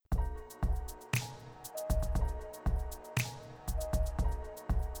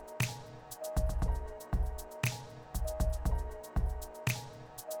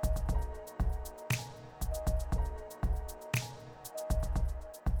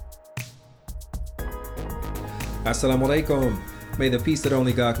Assalamu alaikum. May the peace that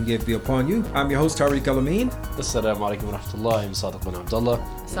only God can give be upon you. I'm your host, Tariq Al-Amin. Assalamu alaikum wa rahmatullah. I'm Sadiq bin Abdullah.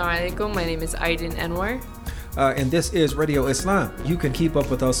 Assalamu alaikum. My name is Aiden Anwar. And this is Radio Islam. You can keep up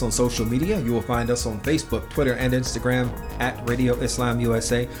with us on social media. You will find us on Facebook, Twitter, and Instagram at Radio Islam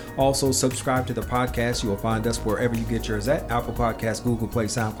USA. Also, subscribe to the podcast. You will find us wherever you get yours at Apple Podcasts, Google Play,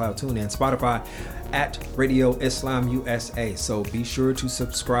 SoundCloud, TuneIn, Spotify at Radio Islam USA. So be sure to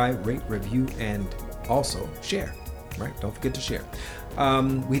subscribe, rate, review, and also share. Right? Don't forget to share.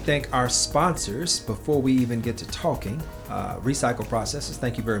 We thank our sponsors before we even get to talking. Recycle Processors,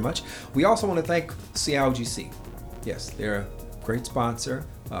 thank you very much. We also want to thank CIOGC. Yes, they're a great sponsor.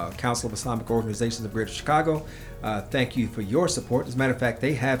 Council of Islamic Organizations of Greater Chicago. Thank you for your support. As a matter of fact,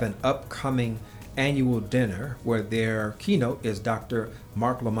 they have an upcoming annual dinner where their keynote is Dr.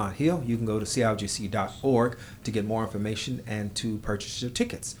 Mark Lamont Hill. You can go to CIOGC.org to get more information and to purchase your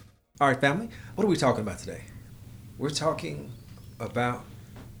tickets. All right, family, what are we talking about today? We're talking about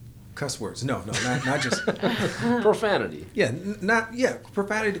cuss words. No, not just profanity. Yeah,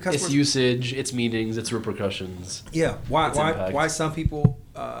 profanity to cuss words. Its usage, its meanings, its repercussions. Yeah, why some people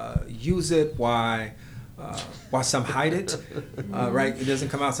use it, why some hide it. Right, it doesn't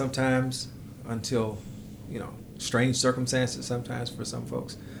come out sometimes until strange circumstances sometimes for some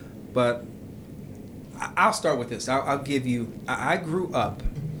folks. But I'll start with this. I'll give you. I grew up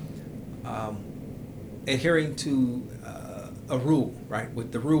adhering to a rule, right?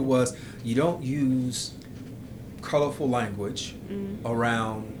 What the rule was, you don't use colorful language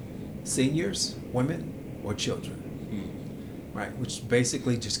around seniors, women, or children, right? Which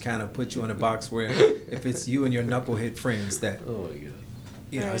basically just kind of puts you in a box where if it's you and your knucklehead friends that, oh my God,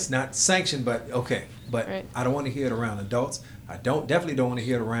 right. It's not sanctioned, but okay. But right. I don't want to hear it around adults. I definitely don't want to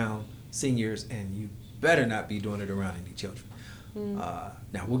hear it around seniors, and you better not be doing it around any children.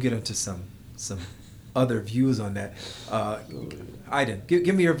 Now we'll get into some other views on that. Aiden,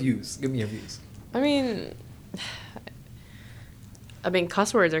 give me your views. I mean,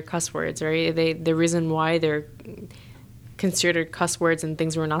 cuss words are cuss words, right? The reason why they're considered cuss words and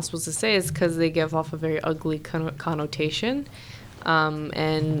things we're not supposed to say is because they give off a very ugly connotation.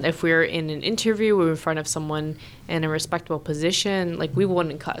 And if we're in an interview, we're in front of someone in a respectable position, like we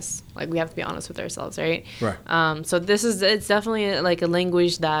wouldn't cuss. Like we have to be honest with ourselves, right? Right. So it's definitely like a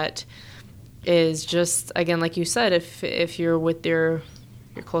language that is just, again, like you said, if you're with your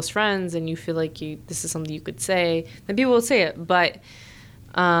close friends and you feel like this is something you could say, then people will say it. But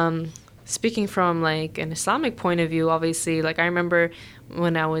speaking from like an Islamic point of view, obviously, like I remember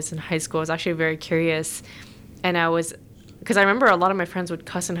when I was in high school, I was actually very curious, and because I remember a lot of my friends would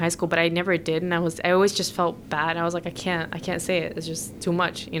cuss in high school, but I never did, and I always just felt bad. I was like, I can't say it. It's just too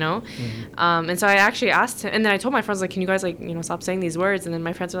much, Mm-hmm. And so I actually asked him, and then I told my friends, like, can you guys stop saying these words? And then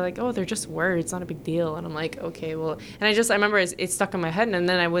my friends were like, oh, they're just words, it's not a big deal. And I'm like, okay, well, and I remember it stuck in my head, and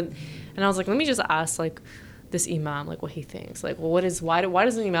then I was like, let me just ask like this imam, like what he thinks, like, well, why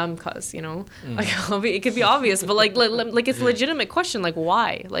does an imam cuss, like it could be obvious, but like it's a legitimate question, like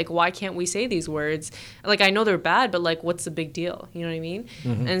why can't we say these words? Like I know they're bad, but like what's the big deal, you know what I mean?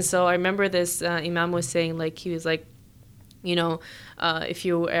 Mm-hmm. And so I remember this imam was saying, like, he was like, if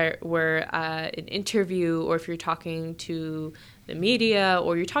you were at an interview, or if you're talking to the media,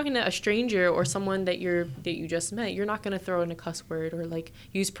 or you're talking to a stranger or someone that you just met, you're not going to throw in a cuss word or like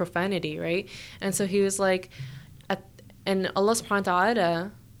use profanity, right? And so he was like, and Allah subhanahu wa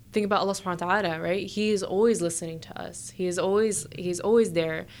ta'ala, think about Allah subhanahu wa ta'ala, right? He is always listening to us. He's always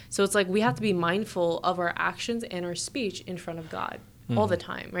there. So it's like we have to be mindful of our actions and our speech in front of God. All the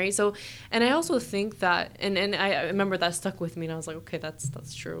time, right? So, and I also think that, and I remember that stuck with me, and I was like, okay,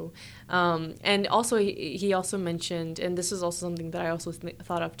 that's true. And also, he also mentioned, and this is also something that I also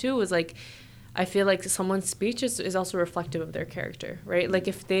thought of too, was like, I feel like someone's speech is also reflective of their character, right? Like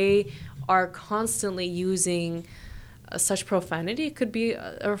if they are constantly using such profanity, it could be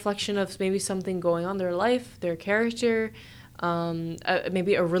a reflection of maybe something going on in their life, their character,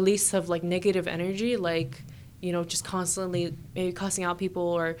 maybe a release of like negative energy, like, just constantly maybe cussing out people,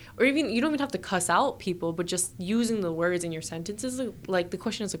 or even, you don't even have to cuss out people, but just using the words in your sentences. Like the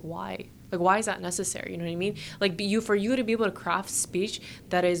question is like, why? Like, why is that necessary? You know what I mean? Like for you to be able to craft speech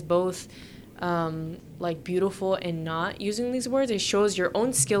that is both like beautiful and not using these words, it shows your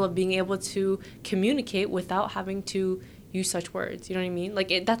own skill of being able to communicate without having to use such words. You know what I mean?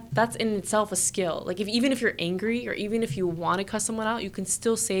 Like that's in itself a skill. Like even if you're angry, or even if you want to cuss someone out, you can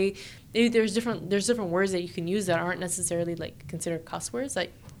still say, there's different words that you can use that aren't necessarily like considered cuss words that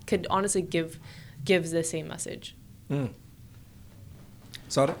could honestly give the same message.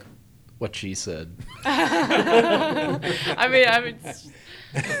 Sadiq? What she said. I mean.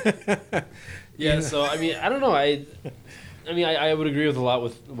 Yeah, so I mean, I don't know. I would agree with a lot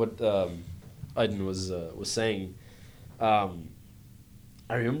with what Aiden was saying. I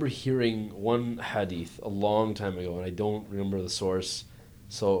remember hearing one hadith a long time ago, and I don't remember the source,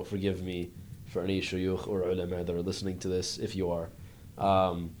 so forgive me for any shuyukh or ulama that are listening to this, if you are.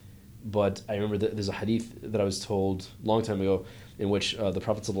 But I remember that there's a hadith that I was told a long time ago in which the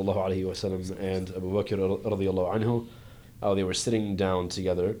Prophet ﷺ and Abu Bakr radiallahu anhu, they were sitting down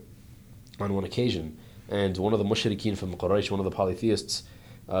together on one occasion, and one of the mushrikeen from Quraysh, one of the polytheists,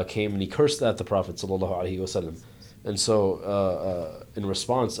 came and he cursed at the Prophet ﷺ. And so in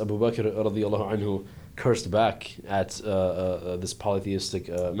response, Abu Bakr radiallahu anhu cursed back at this polytheistic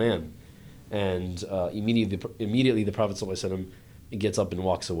man, and immediately the Prophet ﷺ gets up and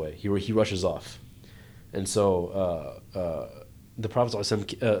walks away. He rushes off, and so the Prophet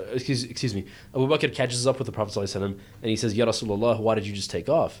ﷺ, excuse me, Abu Bakr catches up with the Prophet ﷺ, and he says, "Ya Rasulullah, why did you just take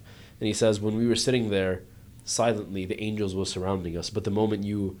off?" And he says, "When we were sitting there silently, the angels were surrounding us, but the moment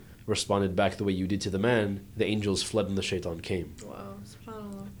you responded back the way you did to the man, the angels fled and the shaitan came." Wow,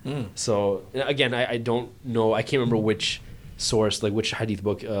 subhanAllah. So again, I don't know, I can't remember which source, like which hadith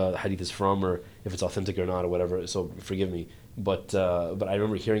book hadith is from, or if it's authentic or not, or whatever, so forgive me. But I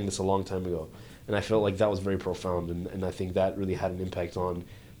remember hearing this a long time ago, and I felt like that was very profound, and I think that really had an impact on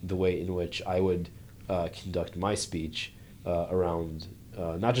the way in which I would conduct my speech around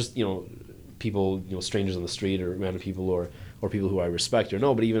not just people, strangers on the street, or random people, or people who I respect or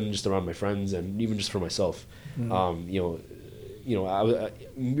know, but even just around my friends, and even just for myself. We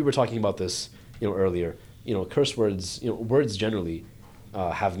were talking about this earlier. Curse words, words generally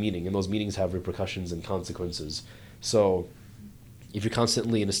have meaning, and those meanings have repercussions and consequences. So if you're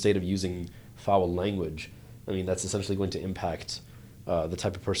constantly in a state of using foul language, I mean, that's essentially going to impact the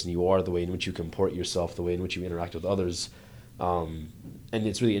type of person you are, the way in which you comport yourself, the way in which you interact with others. And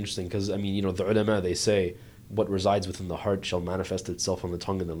it's really interesting because, I mean, the ulama, they say, what resides within the heart shall manifest itself on the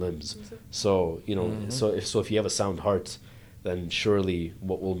tongue and the limbs. So, so if you have a sound heart, then surely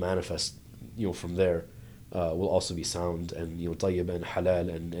what will manifest, from there will also be sound, and, tayyib and halal,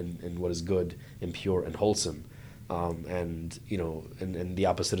 and what is good and pure and wholesome. And the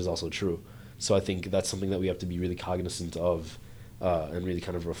opposite is also true. So I think that's something that we have to be really cognizant of, and really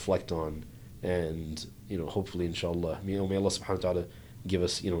kind of reflect on, and hopefully, inshallah, may Allah subhanahu wa ta'ala give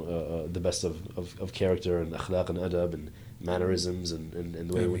us the best of character and akhlaq and adab and mannerisms, and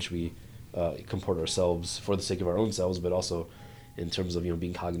the way in which we comport ourselves for the sake of our own selves, but also in terms of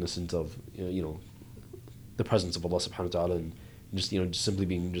being cognizant of the presence of Allah subhanahu wa ta'ala, and just just simply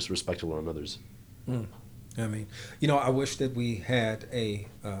being just respectful on others. I mean, I wish that we had a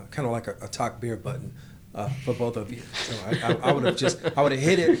kind of like a takbir button for both of you. So I would have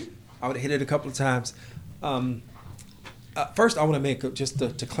hit it a couple of times. First, I want to make just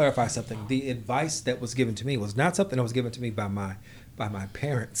to clarify something. The advice that was given to me was not something that was given to me by my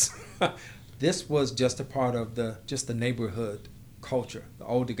parents. This was just a part of the neighborhood culture. The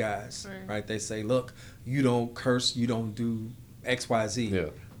older guys, right? They say, "Look, you don't curse, you don't do X, Y, Z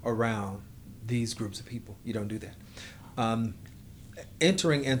around these groups of people. You don't do that."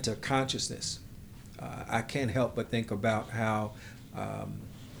 Entering into consciousness, I can't help but think about how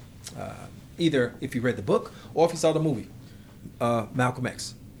either if you read the book or if you saw the movie, Malcolm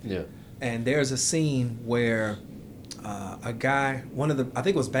X. Yeah. And there's a scene where a guy, I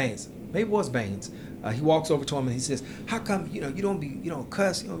think it was Baines, maybe it was Baines, he walks over to him and he says, "How come you don't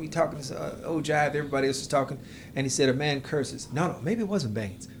cuss, you don't be talking this old jive, everybody else is talking?" And he said, "A man curses." No, maybe it wasn't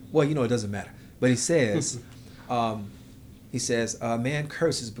Baines. Well, it doesn't matter. But he says, a man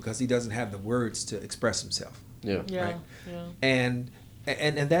curses because he doesn't have the words to express himself. Yeah. Right? Yeah. And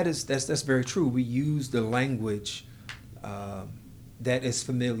that's very true. We use the language that is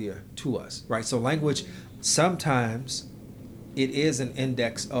familiar to us, right? So language, sometimes it is an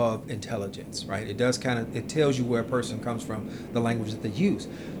index of intelligence, right? It does it tells you where a person comes from, the language that they use.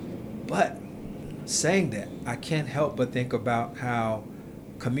 But saying that, I can't help but think about how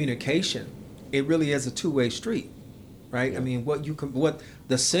communication, it really is a two-way street, right? Yeah. I mean, what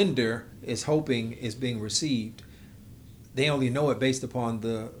the sender is hoping is being received, they only know it based upon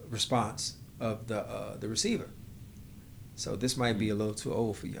the response of the receiver. So this might be a little too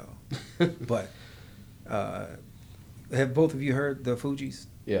old for y'all, but have both of you heard the Fugees?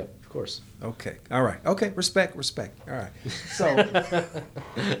 Yeah, of course. Okay, all right. Okay, respect. All right. So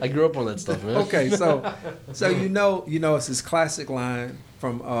I grew up on that stuff, man. Okay, so it's this classic line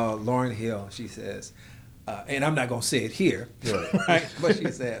from Lauryn Hill. She says, and I'm not gonna say it here, right? But she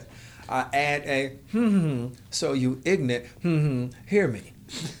says, "I add a so you ignorant hear me."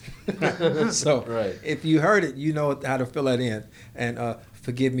 So Right. if you heard it, you know how to fill that in. And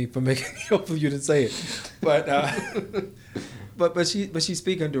forgive me for making it for you to say it, but but she's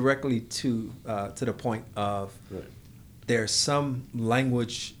speaking directly to the point of Right. there's some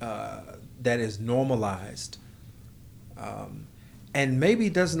language that is normalized, and maybe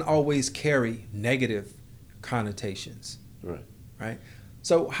doesn't always carry negative connotations, Right. right?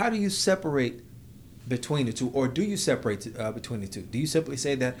 So how do you separate between the two, or do you separate between the two? Do you simply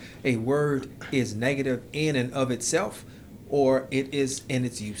say that a word is negative in and of itself, or it is in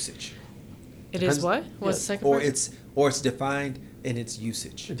its usage, It is Depends- what? What's yeah. the second or part? it's defined in its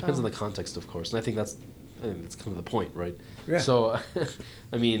usage? It depends on Oh. the context, of course, and I think that's kind of the point, right? Yeah. So,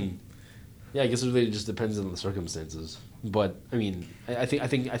 I mean, yeah, I guess it really just depends on the circumstances. But I mean, I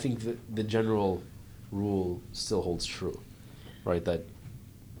think that the general rule still holds true, right? That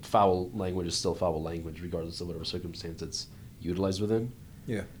foul language is still foul language, regardless of whatever circumstance it's utilized within.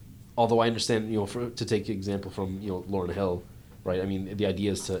 Yeah. Although I understand, to take an example from Lauryn Hill, right? I mean, the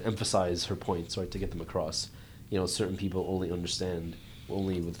idea is to emphasize her points, right, to get them across. Certain people only understand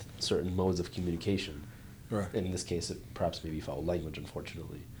only with certain modes of communication. Right. And in this case, it perhaps may be foul language,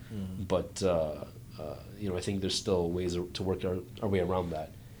 unfortunately. Mm-hmm. But I think there's still ways to work our way around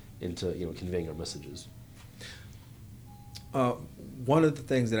that into conveying our messages. One of the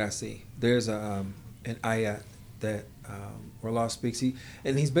things that I see, there's an ayat that where Allah speaks,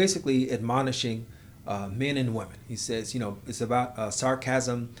 he's basically admonishing men and women. He says, it's about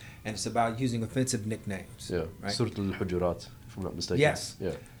sarcasm, and it's about using offensive nicknames. Yeah. Right? Surah Al-Hujurat, if I'm not mistaken. Yes.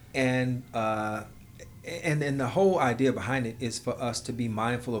 Yeah. And the whole idea behind it is for us to be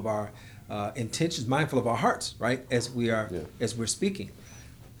mindful of our intentions, mindful of our hearts, right? As we're speaking.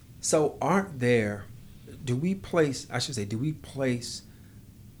 So do we place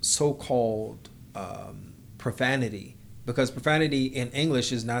so-called profanity, because profanity in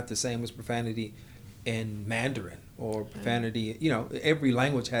English is not the same as profanity in Mandarin or profanity, every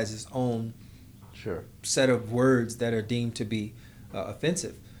language has its own Sure. set of words that are deemed to be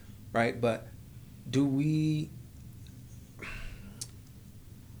offensive, right? But are we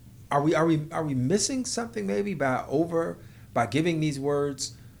missing something maybe by giving these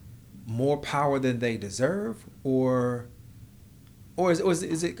words more power than they deserve, or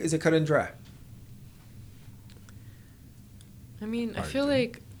is it cut and dry? I mean, I feel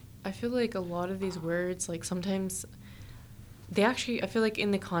like a lot of these words, like sometimes they actually, I feel like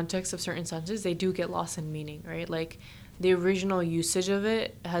in the context of certain sentences, they do get lost in meaning, right? Like the original usage of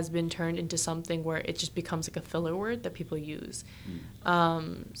it has been turned into something where it just becomes like a filler word that people use.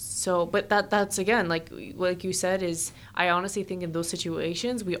 But that's again, like you said, is I honestly think in those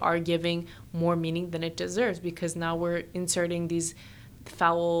situations we are giving more meaning than it deserves, because now we're inserting these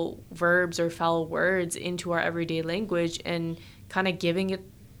foul verbs or foul words into our everyday language and kind of giving it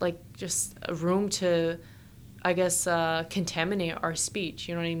like just a room to, I guess, contaminate our speech.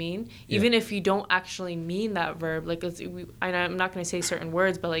 You know what I mean? Yeah. Even if you don't actually mean that verb, like I'm not going to say certain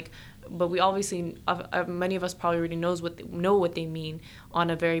words, but we obviously, many of us probably already know what they mean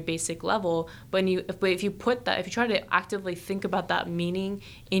on a very basic level. But if you try to actively think about that meaning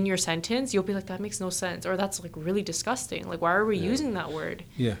in your sentence, you'll be like, that makes no sense, or that's like really disgusting. Like, why are we using that word?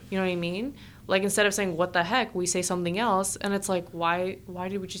 Yeah. You know what I mean? Like, instead of saying what the heck, we say something else, and it's like, why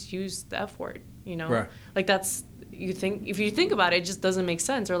did we just use the F word? Right. Like if you think about it, it just doesn't make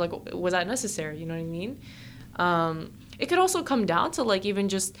sense, or like, was that necessary? You know what I mean? It could also come down to like even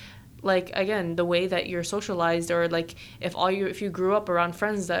just like, again, the way that you're socialized, or like if you grew up around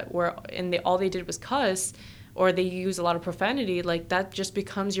friends that were all they did was cuss, or they use a lot of profanity, like that just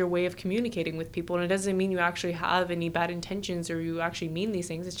becomes your way of communicating with people, and it doesn't mean you actually have any bad intentions or you actually mean these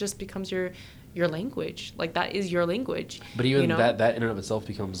things. It just becomes your language. Like, that is your language. But even that in and of itself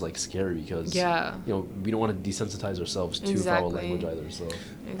becomes like scary, because we don't want to desensitize ourselves to foul language either. So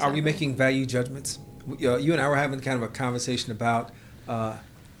Are we making value judgments? You and I were having kind of a conversation about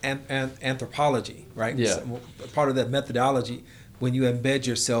anthropology, right? Yeah. So part of that methodology, when you embed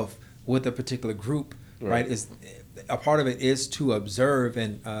yourself with a particular group, right, is a part of it is to observe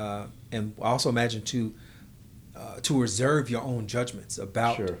and also imagine to reserve your own judgments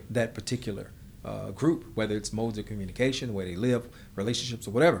about that particular group, whether it's modes of communication, where they live, relationships,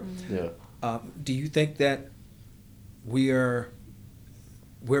 or whatever. Yeah. Do you think that we're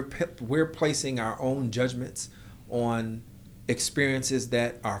placing our own judgments on experiences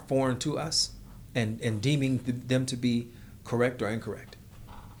that are foreign to us and deeming them to be correct or incorrect?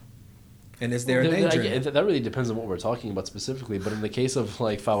 And is there a danger? That really depends on what we're talking about specifically. But in the case of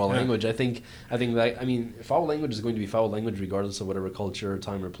like foul language, I think that, I mean, foul language is going to be foul language regardless of whatever culture,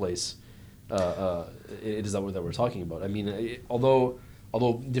 time, or place it is that we're talking about. I mean, although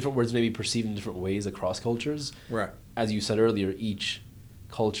although different words may be perceived in different ways across cultures, Right. as you said earlier, each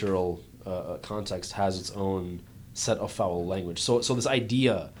cultural context has its own set of foul language. So this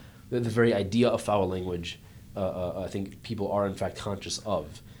idea, the very idea of foul language, I think people are in fact conscious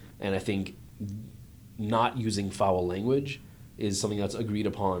of, and I think not using foul language is something that's agreed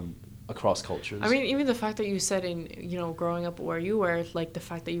upon across cultures. I mean, even the fact that you said growing up where you were, like the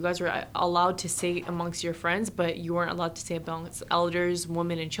fact that you guys were allowed to say amongst your friends, but you weren't allowed to say amongst elders,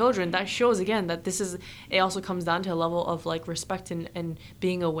 women, and children, that shows again that it also comes down to a level of like respect and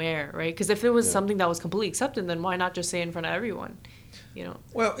being aware, right? Because if it was something that was completely accepted, then why not just say it in front of everyone,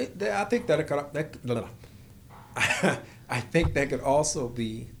 Well, I think I think that could also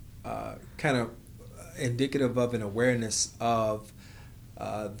be kind of indicative of an awareness of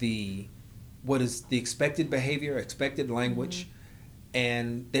what is the expected behavior, expected language,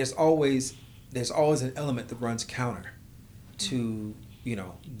 and there's always an element that runs counter to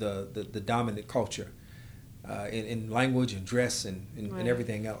the dominant culture in language and dress and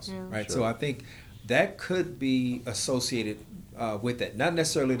everything else, right? Sure. So I think that could be associated with it. Not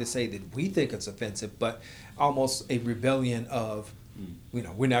necessarily to say that we think it's offensive, but almost a rebellion of,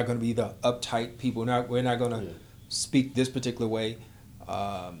 we're not going to be the uptight people. We're not going to speak this particular way.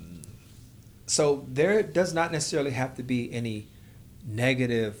 So there does not necessarily have to be any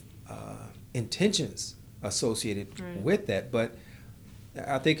negative intentions associated with that, but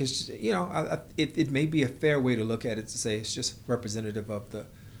I think it's it may be a fair way to look at it to say it's just representative of the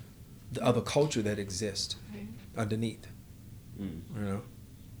other culture that exists underneath. I don't know.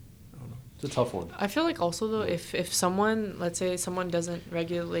 It's a tough one. I feel like also though, if someone, let's say someone doesn't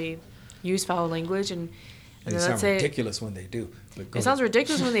regularly use foul language and It sounds ridiculous when they do. It sounds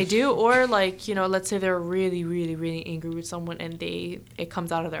ridiculous when they do, or like, let's say they're really, really, really angry with someone and it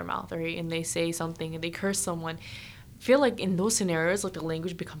comes out of their mouth, right? And they say something and they curse someone. I feel like in those scenarios, like the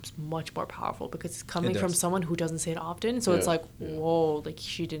language becomes much more powerful because it's coming from someone who doesn't say it often. So it's like, whoa, like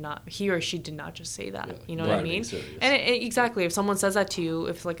he or she did not just say that. Yeah. You know what I mean? And exactly, if someone says that to you,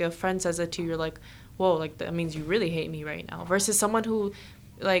 if like a friend says that to you, you're like, whoa, like that means you really hate me right now. Versus someone who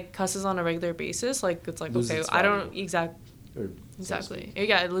like cusses on a regular basis, like it's like, Loses okay, its I don't value. exactly.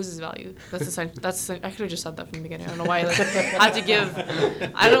 Yeah, it loses value. That's I could have just said that from the beginning. I don't know why I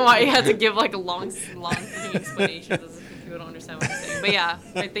don't know why you had to give like a long explanation. As if people don't understand what I'm saying. But yeah,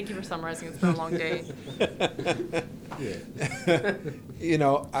 thank you for summarizing. It's been a long day.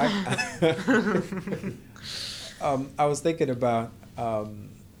 I was thinking about hold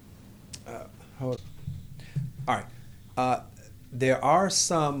on. All right. There are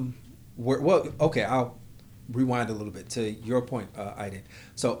some I'll rewind a little bit to your point, Aiden.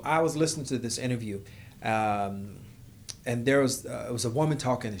 So I was listening to this interview, and there was it was a woman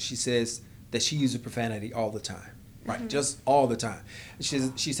talking, and she says that she uses profanity all the time, right? Just all the time. She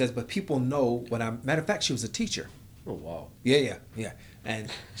says, but people know when I'm. Matter of fact, she was a teacher. Oh wow. Yeah.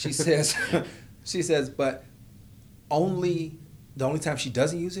 And she says, but the only time she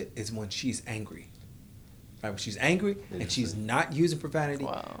doesn't use it is when she's angry. Right, when she's angry and she's not using profanity.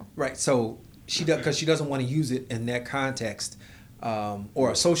 Wow. Right, so because she doesn't want to use it in that context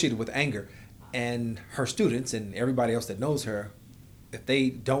or associated with anger. And her students and everybody else that knows her, if they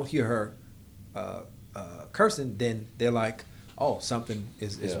don't hear her cursing, then they're like, oh,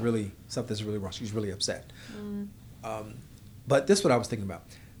 something's really wrong. She's really upset. But this is what I was thinking about.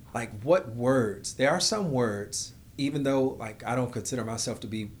 Like, what words? There are some words, even though like I don't consider myself to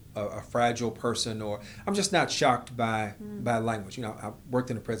be a fragile person, or I'm just not shocked by language. I worked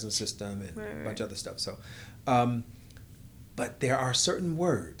in the prison system and a bunch of other stuff. So, but there are certain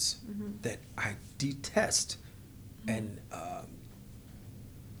words that I detest, and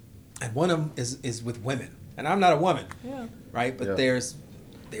one of them is with women, and I'm not a woman, right? But there's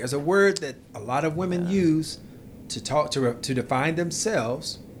a word that a lot of women use to talk to define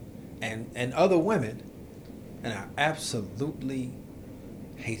themselves and other women, and I absolutely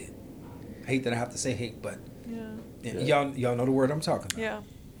hate it. I hate that I have to say hate, but y'all know the word I'm talking about.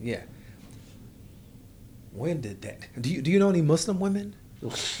 Yeah. When did that? Do you know any Muslim women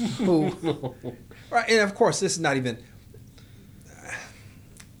who? Right, and of course this is not even.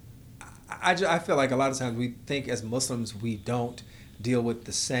 I feel like a lot of times we think as Muslims we don't deal with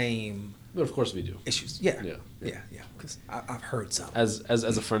the same. But of course we do. Issues. Yeah. Because I've heard some. As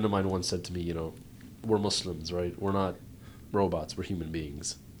a friend of mine once said to me, we're Muslims, right? We're not robots. We're human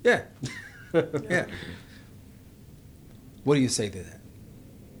beings. Yeah. Yeah. What do you say to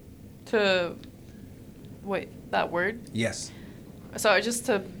that? That word? Yes. So just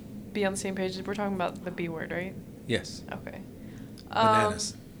to be on the same page, we're talking about the B word, right? Yes. Okay.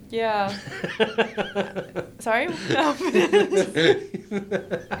 Bananas. Yeah. Sorry?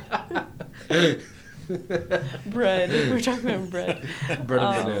 Bread. We're talking about bread. Bread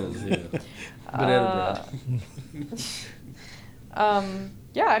and bananas, yeah. Banana bread.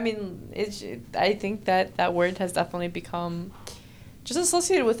 Yeah, I mean, I think that word has definitely become just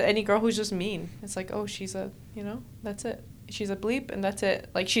associated with any girl who's just mean. It's like, oh, she's a, that's it. She's a bleep and that's it.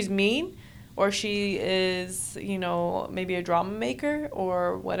 Like, she's mean, or she is, maybe a drama maker,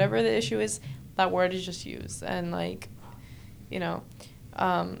 or whatever the issue is, that word is just used. And, like,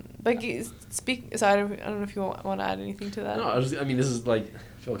 but speak, so I don't know if you want to add anything to that. No, this is like,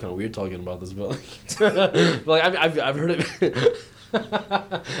 I feel kind of weird talking about this, but like, I've heard it.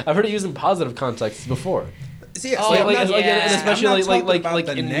 I've heard it used in positive contexts before. See, and especially like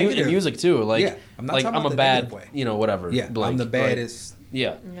in music too. Like, yeah, I'm not like talking I'm about a the bad, negative way. Whatever. Yeah, blank, I'm the baddest.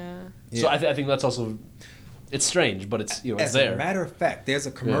 Yeah. So I think that's also, it's strange, but it's it's As there. a matter of fact, there's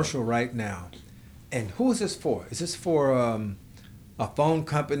a commercial right now, and who is this for? Is this for a phone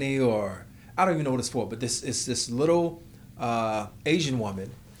company, or I don't even know what it's for? But this little Asian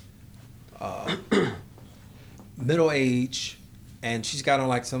woman, middle age, and she's got on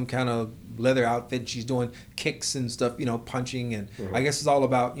like some kind of leather outfit. She's doing kicks and stuff, punching, and I guess it's all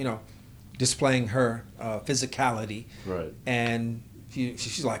about displaying her physicality. Right. And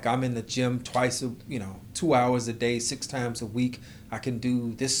she's like, I'm in the gym twice 2 hours a day, 6 times a week. I can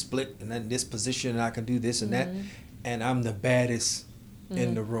do this split and then this position, and I can do this and that, and I'm the baddest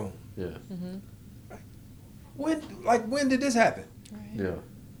in the room. Yeah. Right. When did this happen? Right. Yeah.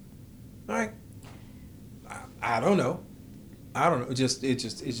 All right. I don't know. It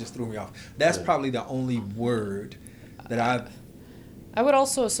just threw me off. That's probably the only word that I would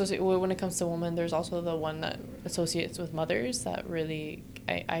also associate, when it comes to women, there's also the one that associates with mothers that really,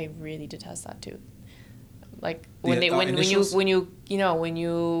 I really detest that too. Like when you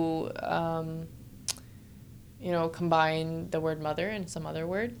combine the word mother and some other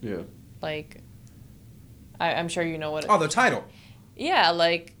word. Yeah. Like, I'm sure you know what. the title. Yeah,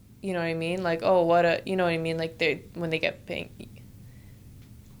 like, you know what I mean? Like, oh, what a, you know what I mean? Like, when they get pink.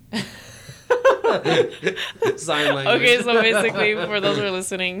 Sign language. Okay, so basically, for those who are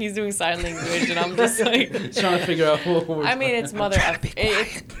listening, he's doing sign language, and I'm just like trying to figure out what we're it's mother effer.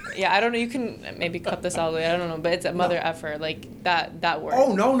 Yeah, I don't know. You can maybe cut this out. I don't know, but it's a mother effer, like that word.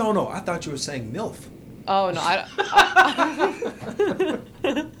 Oh no! I thought you were saying MILF. Oh no!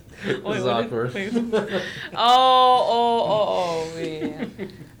 This is awkward.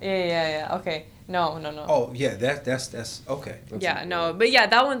 Yeah. Okay. No. Oh yeah, that's okay. Yeah, no, but yeah,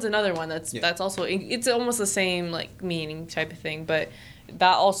 that one's another one that's also, it's almost the same like meaning type of thing, but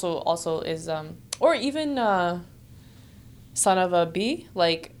that also is or even son of a bee,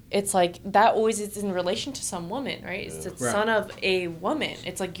 like it's like that always is in relation to some woman, right? It's the son of a woman.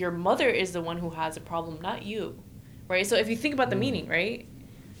 It's like your mother is the one who has a problem, not you, right? So if you think about the meaning, right?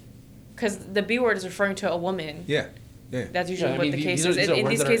 Because the B word is referring to a woman. Yeah. That's usually what the case is. In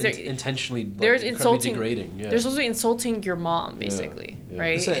this case, they're intentionally they're insulting. Degrading. Yeah. They're supposed to be insulting your mom, basically,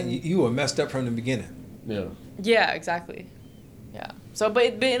 right? Listen, you were messed up from the beginning. Yeah. Yeah, exactly. Yeah. So,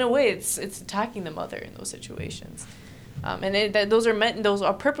 but in a way, it's attacking the mother in those situations, and those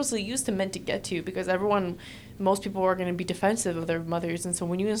are purposely used meant to get to you, because most people are going to be defensive of their mothers, and so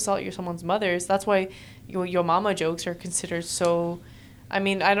when you insult someone's mothers, that's why your mama jokes are considered so. I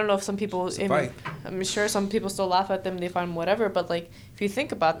mean, I don't know if some people, I'm sure some people still laugh at them, they find whatever, but like, if you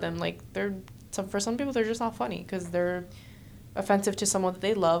think about them, like, for some people, they're just not funny, because they're offensive to someone that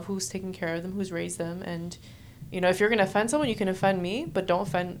they love, who's taken care of them, who's raised them, and, if you're going to offend someone, you can offend me, but don't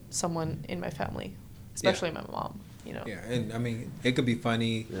offend someone in my family, especially my mom, Yeah, and I mean, it could be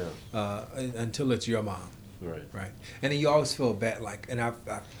funny until it's your mom. Right. And then you always feel bad, like, and I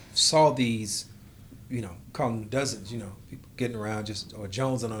saw these, call them dozens, people getting around or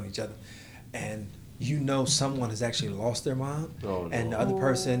jonesing on each other. And someone has actually lost their mom. Oh, no. And the other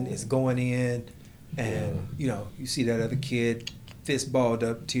person is going in, and, you see that other kid, fist balled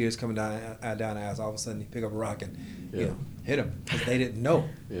up, tears coming down the eyes. All of a sudden, he pick up a rock and, hit him, because they didn't know.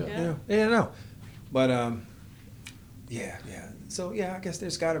 Yeah. They didn't know. But, yeah. So, I guess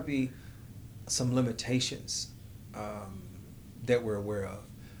there's got to be some limitations that we're aware of.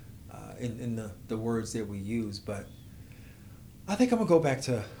 In the words that we use, but I think I'm gonna go back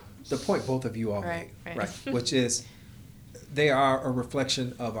to the point both of you all made, right? Which is they are a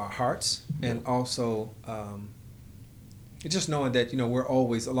reflection of our hearts, and also just knowing that we're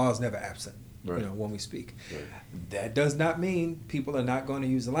always, Allah is never absent, when we speak. Right. That does not mean people are not going to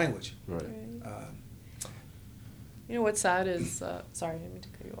use the language. Right. What's sad is sorry, I didn't mean to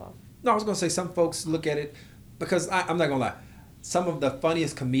cut you off. No, I was gonna say some folks look at it, because I'm not gonna lie. some of the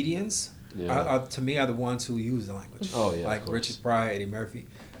funniest comedians Yeah. are, to me, are the ones who use the language. Oh, yeah, like of course. Richard Pryor, Eddie Murphy.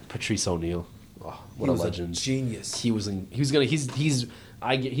 Patrice O'Neill. Oh, what He a was legend. Genius. He's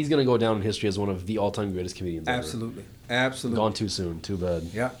gonna go down in history as one of the all-time greatest comedians ever. Absolutely. Gone too soon. Too bad.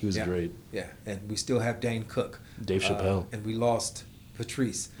 Yeah. He was yeah, great. Yeah, and we still have Dane Cook. Dave Chappelle. And we lost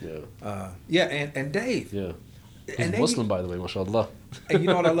Patrice. Yeah. And Dave. Yeah. He's And then Muslim, by the way, mashallah. And you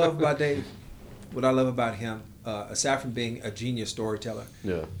know what I love about Dave? What I love about him, aside from being a genius storyteller,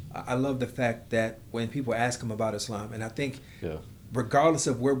 Yeah. I love the fact that when people ask him about Islam, and I think Yeah. regardless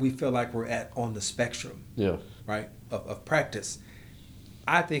of where we feel like we're at on the spectrum, Yeah. right, of practice,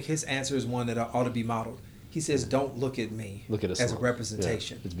 I think his answer is one that ought to be modeled. He says, don't look at me Look at Islam. as a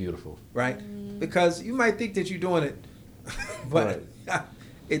representation, Yeah. It's beautiful. right? Because you might think that you're doing it, but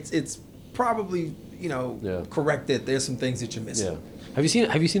it's probably, Yeah. correct that there's some things that you're missing. Yeah. Have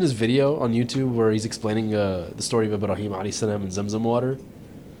you seen his video on YouTube where he's explaining the story of Ibrahim alayhi salam and Zamzam water?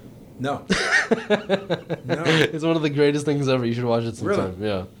 No. No. It's one of the greatest things ever. You should watch it sometime. Really?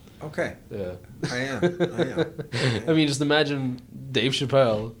 Yeah. Okay. Yeah. I am. I mean, just imagine Dave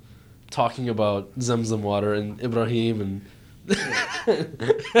Chappelle talking about Zamzam water and Ibrahim and.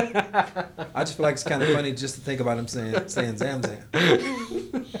 I just feel like it's kind of funny just to think about him saying Zam Zam.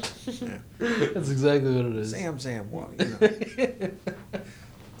 That's exactly what it is. Zam Zam water.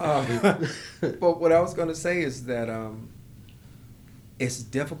 But what I was going to say is that it's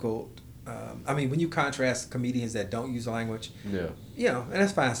difficult. I mean, when you contrast comedians that don't use the language, Yeah. and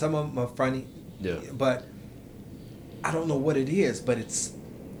that's fine. Some of them are funny. Yeah. But I don't know what it is, but it's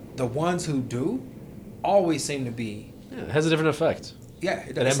the ones who do always seem to be. Yeah, it has a different effect. Yeah, It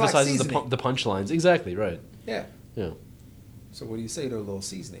it's like emphasizes seasoning. the punchlines. Exactly, right. Yeah. Yeah. So what do you say to a little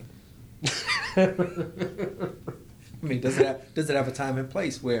seasoning? I mean, does it have a time and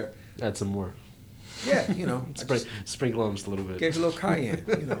place where? Add some more. Yeah, I just Sprinkle them just a little bit. gave you a little cayenne,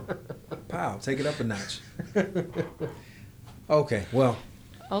 Pow, take it up a notch. Okay, well,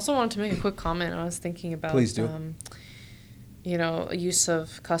 I also wanted to make a quick comment. I was thinking about, Please do. Use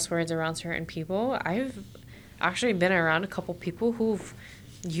of cuss words around certain people. I've actually been around a couple people who've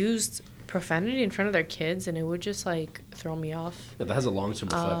used profanity in front of their kids, and it would just like throw me off. Yeah, that has a long-term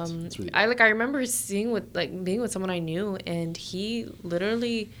effect. It's really I remember being with someone I knew, and he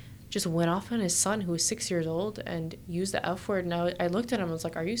literally just went off on his son who was 6 years old and used the F word. And I looked at him and was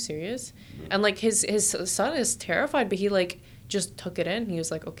like, "Are you serious?" And like his son is terrified, but he just took it in. He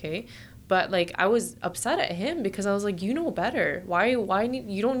was like, "Okay." But I was upset at him because I was like, you know better. Why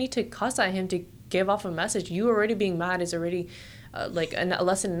you don't need to cuss at him to give off a message. You already being mad is already a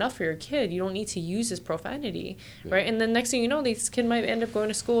lesson enough for your kid. You don't need to use this profanity, right? And then next thing you know, this kid might end up going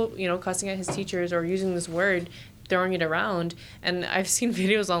to school, cussing at his teachers or using this word, throwing it around. And I've seen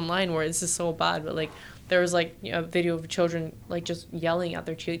videos online where this is so bad, but there was a video of children just yelling at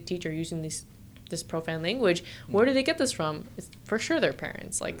their teacher using this profane language. Where do they get this from? It's for sure their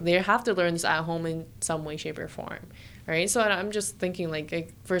parents. They have to learn this at home in some way, shape, or form, right? So I'm just thinking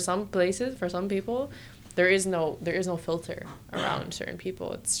for some places, for some people, there is no filter around certain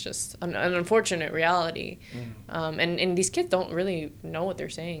people. It's just an unfortunate reality. And these kids don't really know what they're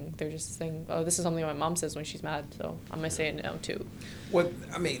saying. They're just saying, "Oh, this is something my mom says when she's mad, so I'm gonna say it now too."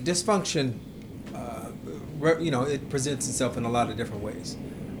 Dysfunction, it presents itself in a lot of different ways,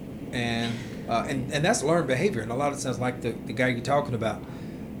 and that's learned behavior. And a lot of times, like the guy you're talking about,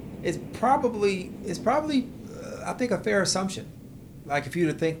 it's probably I think a fair assumption. Like if you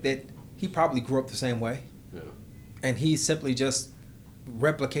to think that he probably grew up the same way, and he's simply just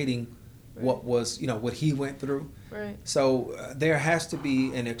replicating what was what he went through. Right. So there has to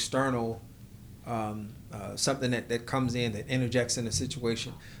be an external something that comes in that interjects in a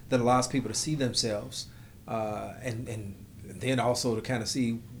situation that allows people to see themselves, and then also to kind of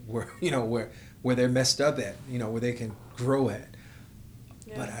see where they're messed up at, where they can grow at.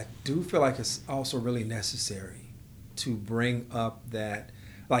 Yeah. But I do feel like it's also really necessary to bring up that,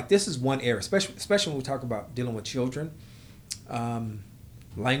 this is one area, especially when we talk about dealing with children.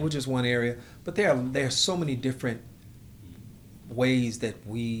 Language is one area, but there are so many different ways that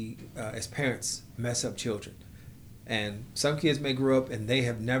we, as parents, mess up children. And some kids may grow up and they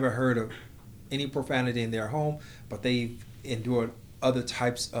have never heard of any profanity in their home, but they've endured other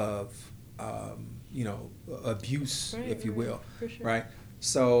types of, abuse, right, if you will, for sure. right?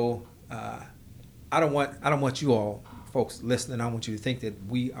 So I don't want you all folks listening. I want you to think that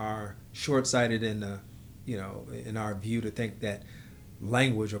we are short-sighted in our view to think that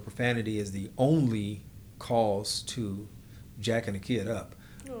language or profanity is the only cause to jacking a kid up.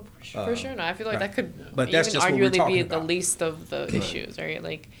 Oh, for sure. No, I feel like right. that could But that's even just what we're arguably talking be the about. least of the issues,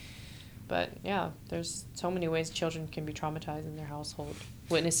 right? But yeah, there's so many ways children can be traumatized in their household,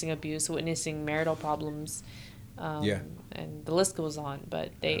 witnessing abuse, witnessing marital problems, and the list goes on.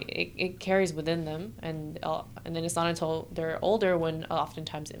 But it carries within them, and then it's not until they're older when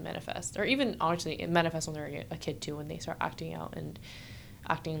oftentimes it manifests, or even honestly it manifests when they're a kid too, when they start acting out and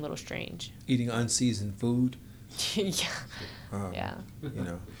acting a little strange. Eating unseasoned food. Yeah. Yeah. You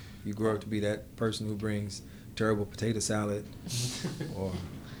know, you grow up to be that person who brings terrible potato salad, or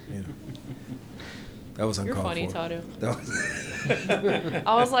you know, that was uncalled You're funny, for. Tadu. That was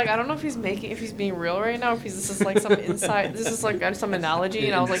I was like, I don't know if he's being real right now, if this is like some inside, this is like some analogy,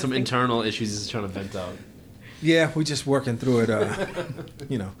 and I was like, some internal issues he's trying to vent out. Yeah, we're just working through it.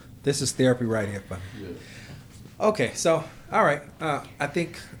 You know, this is therapy right here, fam. Yeah. Okay, so all right, I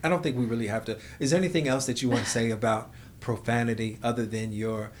don't think we really have to. Is there anything else that you want to say about profanity other than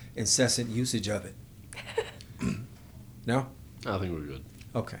your incessant usage of it? No? I think we're good.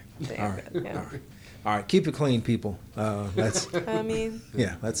 Okay. Yeah, All right. yeah. All right. All right. Keep it clean, people. Let's I mean,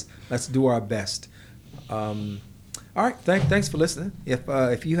 let's do our best. All right. Thanks for listening.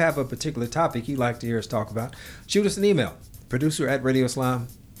 If you have a particular topic you'd like to hear us talk about, shoot us an email.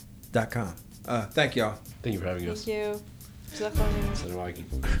 producer@radioislam.com. Thank y'all. Thank you for having us. thank you.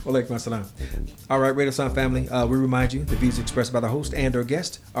 Assalamualaikum. Walaikum assalam. All right, Radio Islam family, we remind you the views expressed by the host and or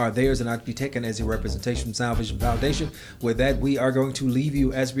guest are theirs and not to be taken as a representation from Sound Vision Foundation. With that, we are going to leave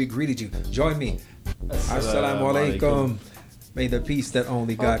you as we greeted you. Join me. Assalamu alaikum. May the peace that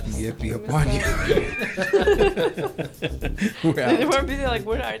only God can give be upon you. We're out. They were busy like,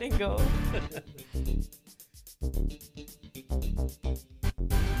 where did I didn't go?